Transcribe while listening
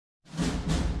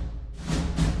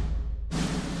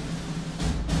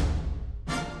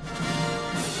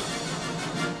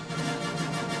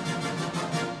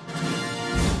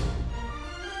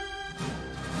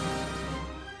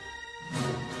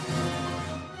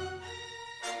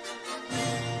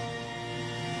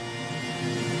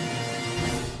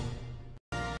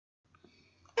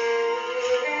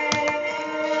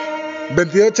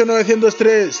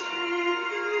28903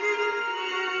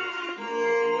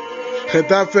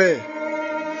 Getafe.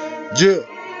 Yeah.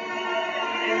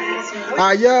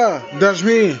 Ah yeah, that's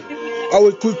me. Are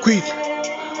you quick?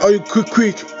 Are you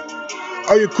quick?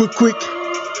 Are you quick?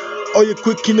 Are you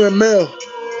quick in the mail?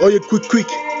 Are you quick?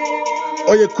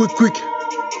 Are you quick?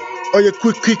 Are you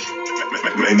quick?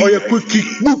 Are you quick?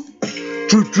 Woo!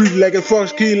 Trip like a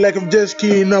fox key, like a jet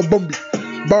ski in a Bambi.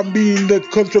 Bambi in the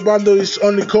contrabando is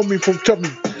only coming from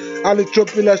chopping. Only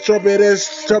chopping like strawberries,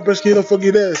 skin don't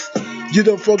forget us. You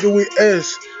don't forget with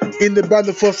us. In the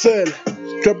bundle for sale.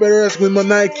 Strawberries with my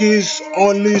Nikes,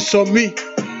 only on me.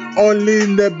 Only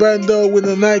in the bundle with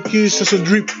the Nikes, as a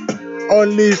drip.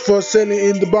 Only for selling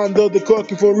in the bundle, the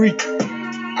cooking for reach.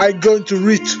 I'm going to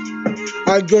reach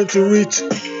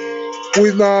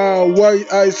with my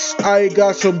white eyes. I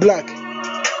got some black,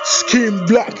 skin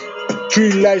black,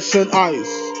 3 lights on eyes.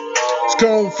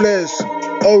 Scum flesh,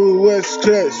 always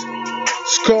stress.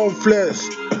 Scum flesh,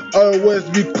 always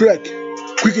be crack.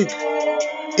 Quick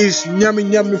is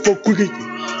yummy for quick.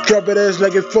 Drop it ass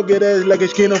like a fucking ass, like a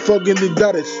skin of fucking the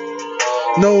daughters.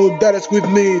 No, that is with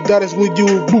me, that is with you.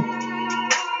 Boop.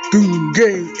 Goon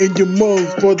game in your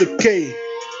mouth for the K.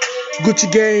 Gucci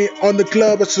gang on the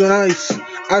club, it's so nice.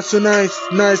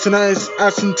 Nice,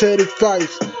 as in 35.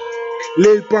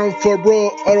 Lil pound for bro,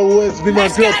 always be my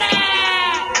club.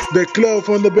 The club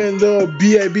from the bando,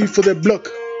 BIB for the block.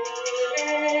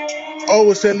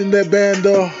 Always selling the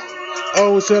bando,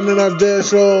 always selling up there,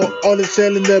 so only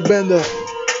selling the bando.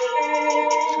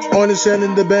 Only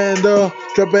selling the bando,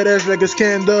 drop it ass like a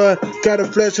scandal. Got a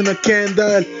flash on a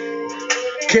candle.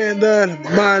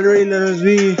 My real is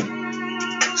me.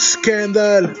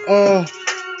 Scandal,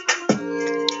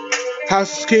 has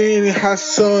skin, has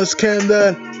some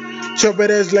scandal. Chop it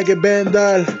ass like a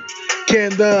bandal.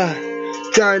 Candle,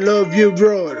 I love you,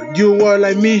 bro. You are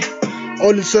like me.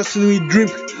 Only something we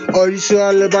drip, or you should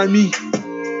all about me.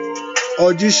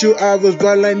 Or you should have us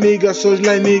bad like niggas, so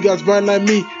like niggas bad like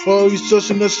me. Or you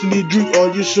should nothing drip, or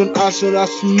you should ask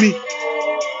me.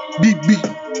 Big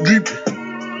drip.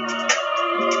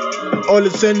 All the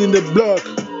sand in the block.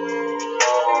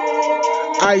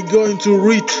 I going to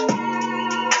reach.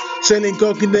 Selling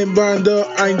coke in the bundle.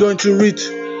 I'm going to reach.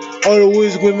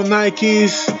 Always with my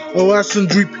Nikes. Or I some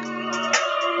drip.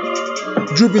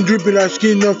 Dripping like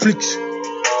skin on flicks.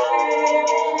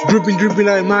 Dripping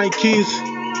like Nikes.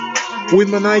 With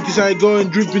my Nikes I going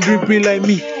dripping like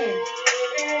me.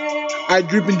 I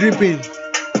dripping.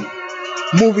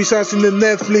 Movies as in the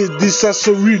Netflix. This is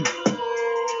so real.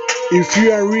 If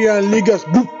you are real niggas,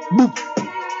 boop.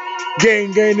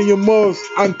 Gang in your mouth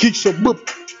and kick so boop.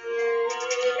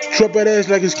 Drop that ass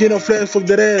like a skin of flesh, fuck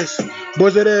that ass.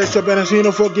 Bust that ass, drop that ass, you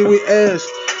know fucking with ass.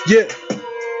 Yeah.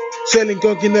 Selling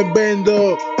coke in the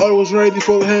bando, always ready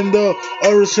for the handle,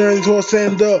 always ready for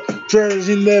sender. Trailers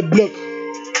in the block.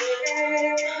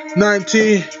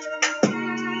 19,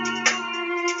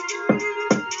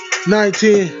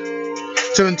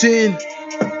 17,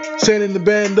 selling the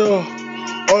bando.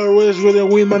 Always ready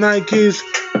with my Nikes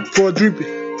for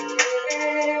dripping.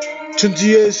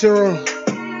 28-0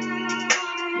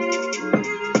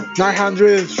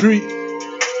 903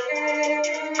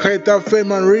 Getafe,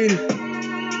 man real.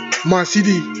 My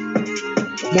city,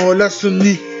 my last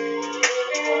knee.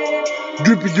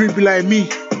 Drippy like me.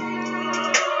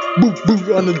 Boop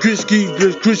on the crispy.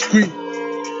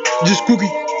 Just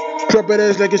cookie. Drop it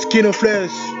ass like a skin of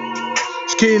flesh.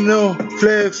 Skin of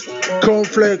flex,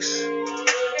 cornflakes.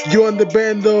 You on the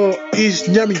bando is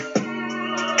yummy.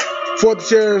 40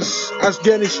 shares as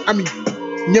Ganish,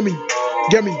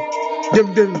 yummy.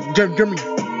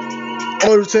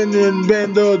 All the sending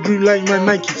bando, dream like my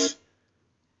Nikes.